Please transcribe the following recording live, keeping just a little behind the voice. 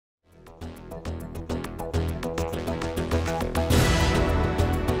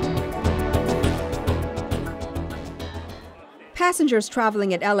Passengers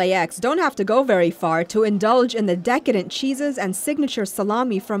traveling at LAX don't have to go very far to indulge in the decadent cheeses and signature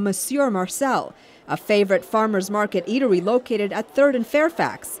salami from Monsieur Marcel, a favorite farmers market eatery located at Third and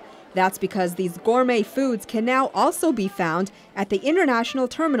Fairfax. That's because these gourmet foods can now also be found at the international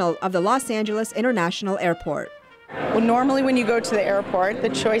terminal of the Los Angeles International Airport. Well, normally when you go to the airport, the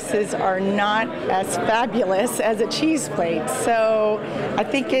choices are not as fabulous as a cheese plate, so I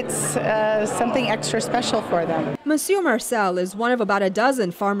think it's something extra special for them. Monsieur Marcel is one of about a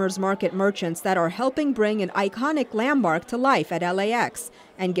dozen farmers market merchants that are helping bring an iconic landmark to life at LAX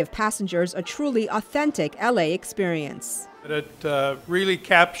and give passengers a truly authentic LA experience. It really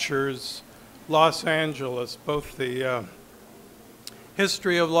captures Los Angeles, both the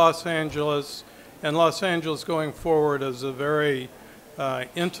history of Los Angeles and Los Angeles going forward as a very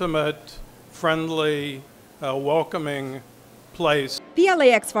intimate, friendly, welcoming place. The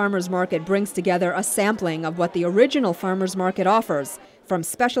LAX Farmers Market brings together a sampling of what the original farmers market offers, from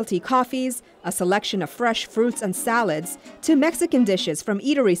specialty coffees, a selection of fresh fruits and salads, to Mexican dishes from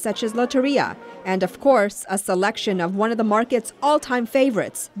eateries such as Loteria, and of course, a selection of one of the market's all-time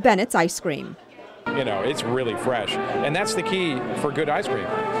favorites, Bennett's ice cream. You know, it's really fresh, and that's the key for good ice cream.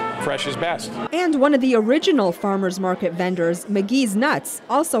 Fresh is best. And one of the original farmers market vendors, Magee's Nuts,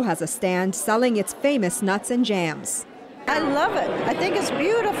 also has a stand selling its famous nuts and jams. I love it. I think it's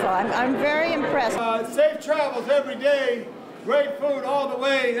beautiful. I'm very impressed. Safe travels every day. Great food all the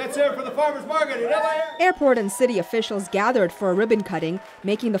way. That's it for the farmers market at LAX. Airport and city officials gathered for a ribbon cutting,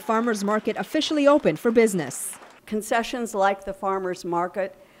 making the farmers market officially open for business. Concessions like the farmers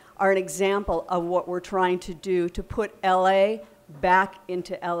market are an example of what we're trying to do to put LA back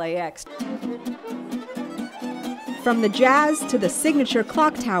into LAX. From the jazz to the signature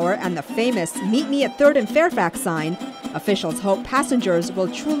clock tower and the famous "Meet Me at Third and Fairfax" sign, officials hope passengers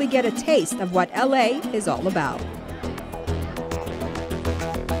will truly get a taste of what LA is all about.